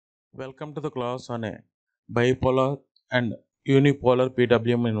Welcome to the class on a bipolar and unipolar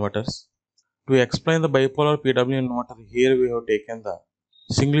PWM inverters. To explain the bipolar PWM inverter, here we have taken the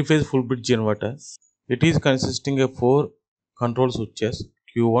single phase full bridge inverter. It is consisting of 4 control switches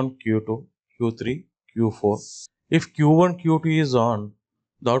Q1, Q2, Q3, Q4. If Q1, Q2 is on,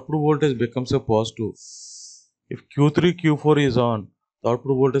 the output voltage becomes a positive. If Q3, Q4 is on, the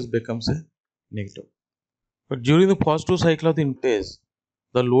output voltage becomes a negative. But during the positive cycle of the inverter,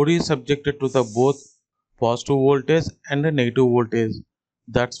 the load is subjected to the both positive voltage and a negative voltage.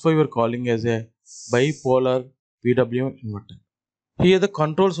 That's why we are calling as a bipolar PWM inverter. Here the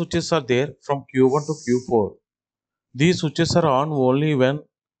control switches are there from Q1 to Q4. These switches are on only when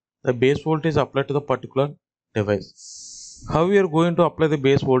the base voltage is applied to the particular device. How we are going to apply the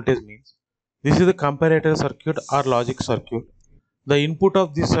base voltage means this is the comparator circuit or logic circuit. The input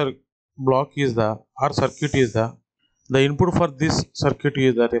of this block is the or circuit is the input for this circuit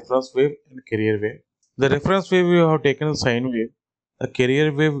is the reference wave and carrier wave. The reference wave we have taken as sine wave. The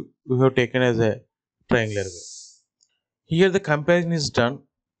carrier wave we have taken as a triangular wave. Here the comparison is done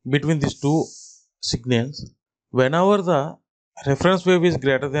between these two signals. Whenever the reference wave is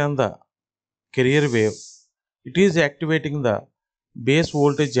greater than the carrier wave, it is activating the base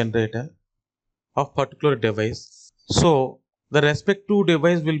voltage generator of particular device. So the respective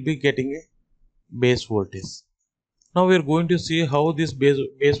device will be getting a base voltage. Now we are going to see how this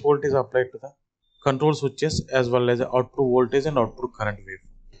base voltage is applied to the control switches as well as the output voltage and output current wave.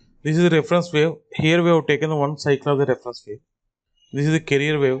 This is the reference wave. Here we have taken the one cycle of the reference wave. This is the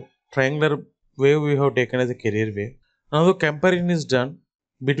carrier wave. Triangular wave we have taken as a carrier wave. Now the comparison is done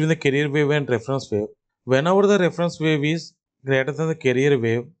between the carrier wave and reference wave. Whenever the reference wave is greater than the carrier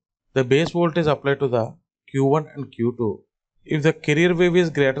wave, the base voltage applied to the Q1 and Q2. If the carrier wave is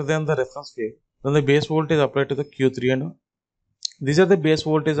greater than the reference wave, then the base voltage applied to the Q3 and these are the base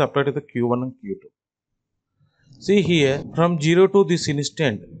voltage applied to the Q1 and Q2. See here, from 0 to this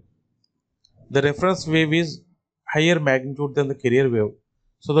instant, the reference wave is higher magnitude than the carrier wave.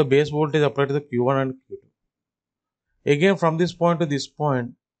 So the base voltage applied to the Q1 and Q2. Again, from this point to this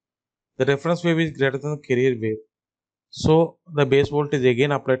point, the reference wave is greater than the carrier wave. So the base voltage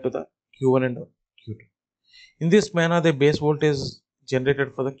again applied to the Q1 and Q2. In this manner, the base voltage is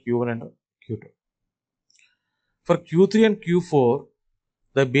generated for the Q1 and Q2. For Q3 and Q4,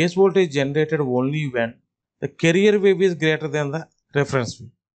 the base voltage is generated only when the carrier wave is greater than the reference wave.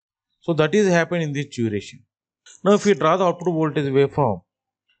 So that is happening in this duration. Now if we draw the output voltage waveform,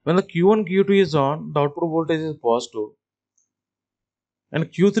 when the Q1, Q2 is on, the output voltage is positive. And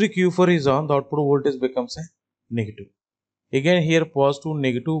Q3, Q4 is on, the output voltage becomes a negative. Again here positive,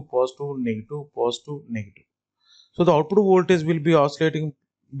 negative, positive, negative, positive, negative. So the output voltage will be oscillating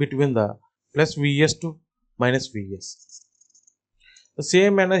between the plus Vs to minus Vs. The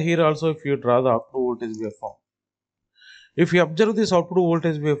same manner here also if you draw the output voltage waveform. If you observe this output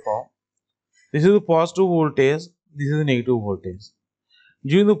voltage waveform, this is the positive voltage, this is the negative voltage.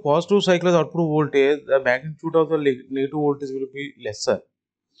 During the positive cycle of the output voltage, the magnitude of the negative voltage will be lesser.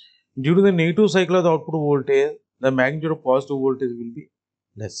 During the negative cycle of the output voltage, the magnitude of positive voltage will be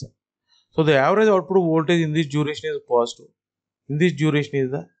lesser. So the average output voltage in this duration is positive. In this duration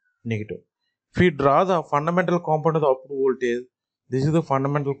is the negative. If we draw the fundamental component of the output voltage, this is the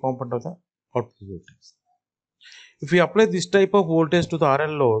fundamental component of the output voltage. If we apply this type of voltage to the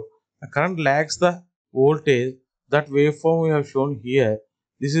RL load, the current lags the voltage. That waveform we have shown here.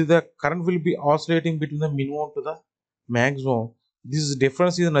 This is the current will be oscillating between the minimum to the maximum. This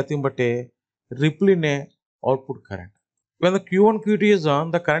difference is nothing but a ripple in a output current. When the Q1, Q2 is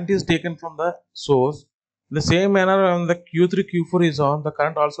on, the current is taken from the source. In the same manner, when the Q3, Q4 is on, the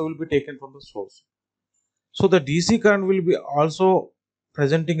current also will be taken from the source. So the DC current will be also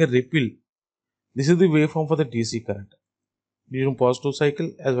presenting a ripple. This is the waveform for the DC current during positive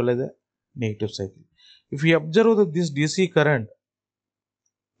cycle as well as the negative cycle. If we observe that this DC current,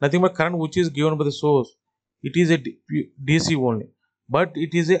 nothing but current which is given by the source, it is a DC only, but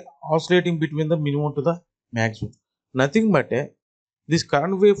it is a oscillating between the minimum to the maximum. Nothing but this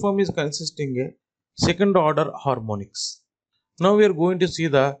current waveform is consisting a second order harmonics. Now we are going to see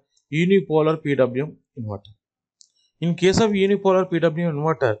the unipolar PWM inverter. In case of unipolar PWM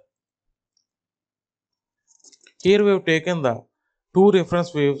inverter, here we have taken the two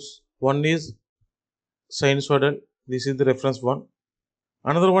reference waves. One is sinusoidal, this is the reference one.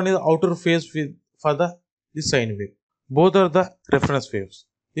 Another one is outer phase for the sine wave. Both are the reference waves.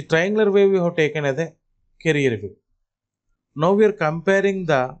 The triangular wave we have taken as a carrier wave. Now we are comparing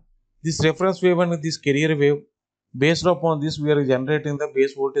this reference wave and this carrier wave. Based upon this, we are generating the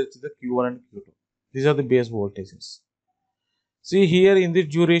base voltage to the Q1 and Q2. These are the base voltages. See here in this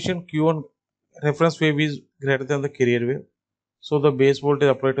duration Q1 reference wave is greater than the carrier wave. So the base voltage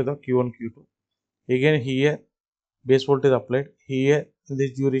applied to the Q1, Q2. Again here base voltage applied. Here in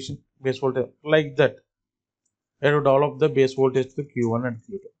this duration base voltage like that. I have developed the base voltage to Q1 and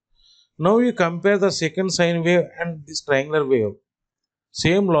Q2. Now you compare the second sine wave and this triangular wave.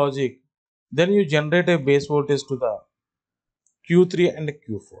 Same logic. Then you generate a base voltage to the Q3 and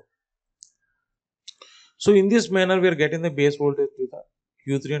Q4. So in this manner we are getting the base voltage to the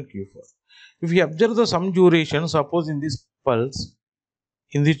Q3 and Q4. If you observe the some duration, suppose in this pulse,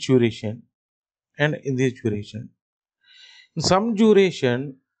 in this duration and in this duration, in some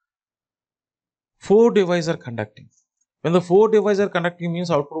duration 4 devices are conducting. When the 4 devices are conducting means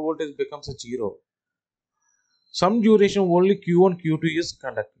output voltage becomes a 0. Some duration only Q1, Q2 is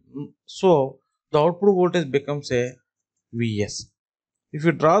conducting. So the output voltage becomes a Vs. If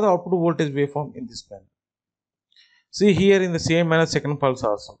you draw the output voltage waveform in this manner, see here in the same manner second pulse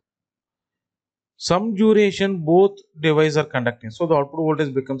also. Some duration both devices are conducting, so the output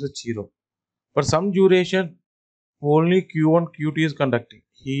voltage becomes a 0. But some duration only Q1, Q2 is conducting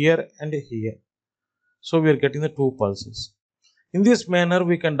here and here. So we are getting the 2 pulses. In this manner,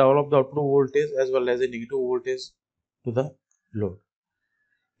 we can develop the output voltage as well as a negative voltage to the load.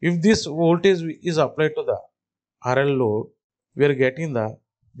 If this voltage is applied to the RL load, we are getting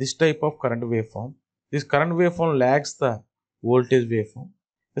this type of current waveform. This current waveform lags the voltage waveform.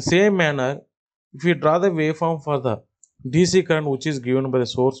 The same manner, if we draw the waveform for the DC current which is given by the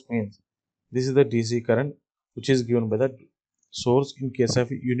source means this is the DC current which is given by the source in case of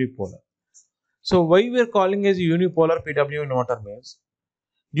unipolar. So why we are calling as unipolar PWM inverter means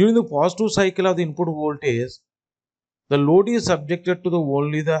during the positive cycle of the input voltage, the load is subjected to the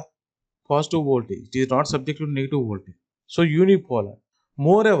only the positive voltage. It is not subjected to negative voltage. So unipolar.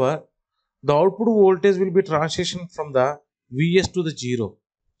 Moreover, the output voltage will be transitioned from the Vs to the 0.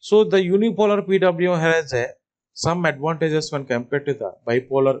 So the unipolar PWM has some advantages when compared to the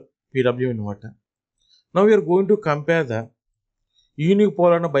bipolar PWM inverter. Now we are going to compare the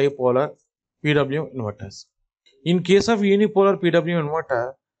unipolar and bipolar PWM inverters. In case of unipolar PWM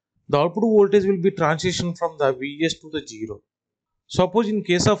inverter, the output voltage will be transitioned from the Vs to the 0. Suppose in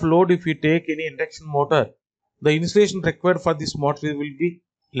case of load, if we take any induction motor, the insulation required for this motor will be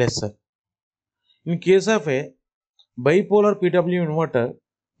lesser. In case of a bipolar PWM inverter,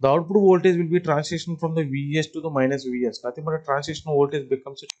 the output voltage will be transitioned from the Vs to the minus Vs. Nothing but a transition voltage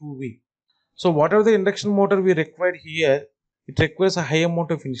becomes a 2V. So whatever the induction motor we required here, it requires a high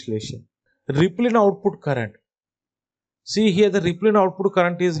amount of insulation. Ripple in output current. See here the ripple in output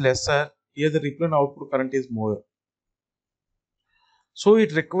current is lesser. Here the ripple in output current is more. So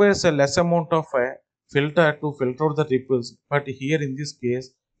it requires a less amount of a filter to filter out the ripples. But here in this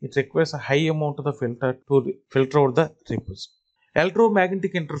case, it requires a high amount of the filter to filter out the ripples.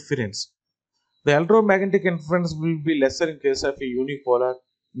 Electromagnetic interference. The electromagnetic interference will be lesser in case of a unipolar.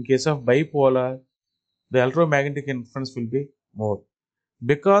 In case of bipolar, the electromagnetic interference will be more.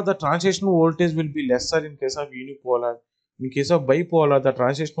 Because the transition voltage will be lesser in case of unipolar. In case of bipolar, the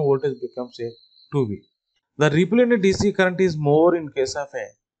transition voltage becomes a 2V. The ripple in a DC current is more in case of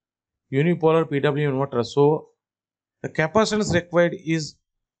a unipolar PWM inverter. So the capacitance required is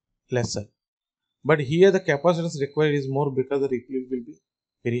lesser. But here the capacitance required is more because the ripple will be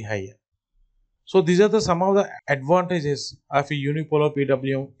very higher. So these are the some of the advantages of a unipolar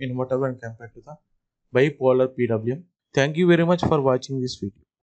PWM inverter when compared to the bipolar PWM. Thank you very much for watching this video.